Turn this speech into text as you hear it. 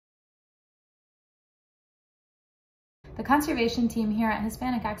The conservation team here at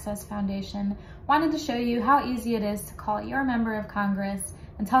Hispanic Access Foundation wanted to show you how easy it is to call your member of Congress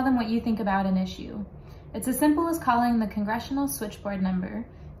and tell them what you think about an issue. It's as simple as calling the Congressional Switchboard number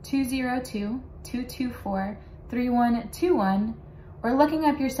 202-224-3121, or looking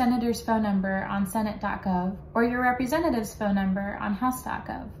up your senator's phone number on senate.gov or your representative's phone number on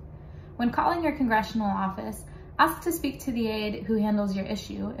house.gov. When calling your congressional office, ask to speak to the aide who handles your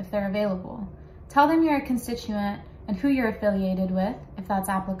issue if they're available. Tell them you're a constituent and who you're affiliated with, if that's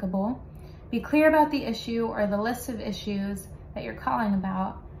applicable. Be clear about the issue or the list of issues that you're calling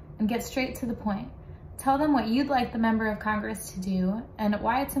about, and get straight to the point. Tell them what you'd like the member of Congress to do and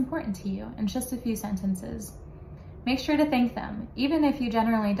why it's important to you in just a few sentences. Make sure to thank them. Even if you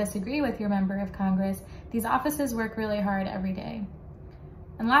generally disagree with your member of Congress, these offices work really hard every day.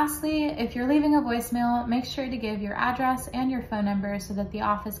 And lastly, if you're leaving a voicemail, make sure to give your address and your phone number so that the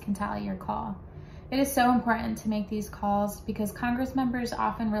office can tally your call. It is so important to make these calls because Congress members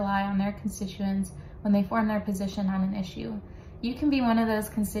often rely on their constituents when they form their position on an issue. You can be one of those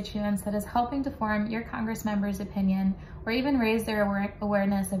constituents that is helping to form your Congress member's opinion or even raise their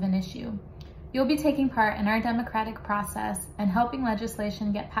awareness of an issue. You'll be taking part in our democratic process and helping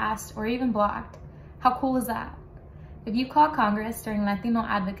legislation get passed or even blocked. How cool is that? If you call Congress during Latino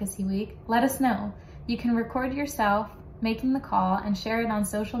Advocacy Week, let us know. You can record yourself making the call and share it on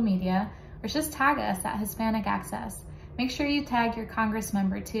social media, or just tag us at Hispanic Access. Make sure you tag your Congress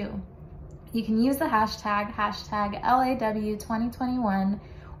member too. You can use the hashtag LAW2021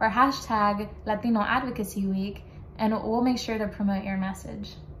 or hashtag Latino Advocacy Week, and we'll make sure to promote your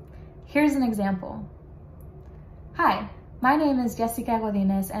message. Here's an example. Hi, my name is Jessica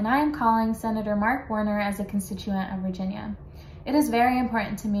Godinez, and I am calling Senator Mark Warner as a constituent of Virginia. It is very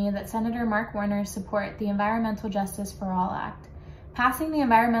important to me that Senator Mark Warner support the Environmental Justice for All Act. Passing the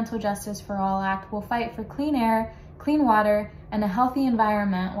Environmental Justice for All Act will fight for clean air, clean water, and a healthy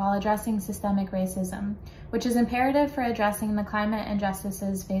environment while addressing systemic racism, which is imperative for addressing the climate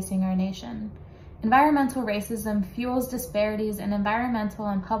injustices facing our nation. Environmental racism fuels disparities in environmental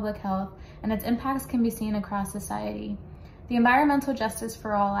and public health, and its impacts can be seen across society. The Environmental Justice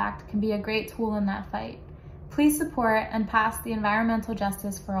for All Act can be a great tool in that fight. Please support and pass the Environmental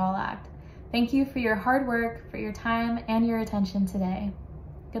Justice for All Act. Thank you for your hard work, for your time, and your attention today.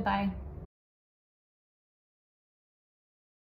 Goodbye.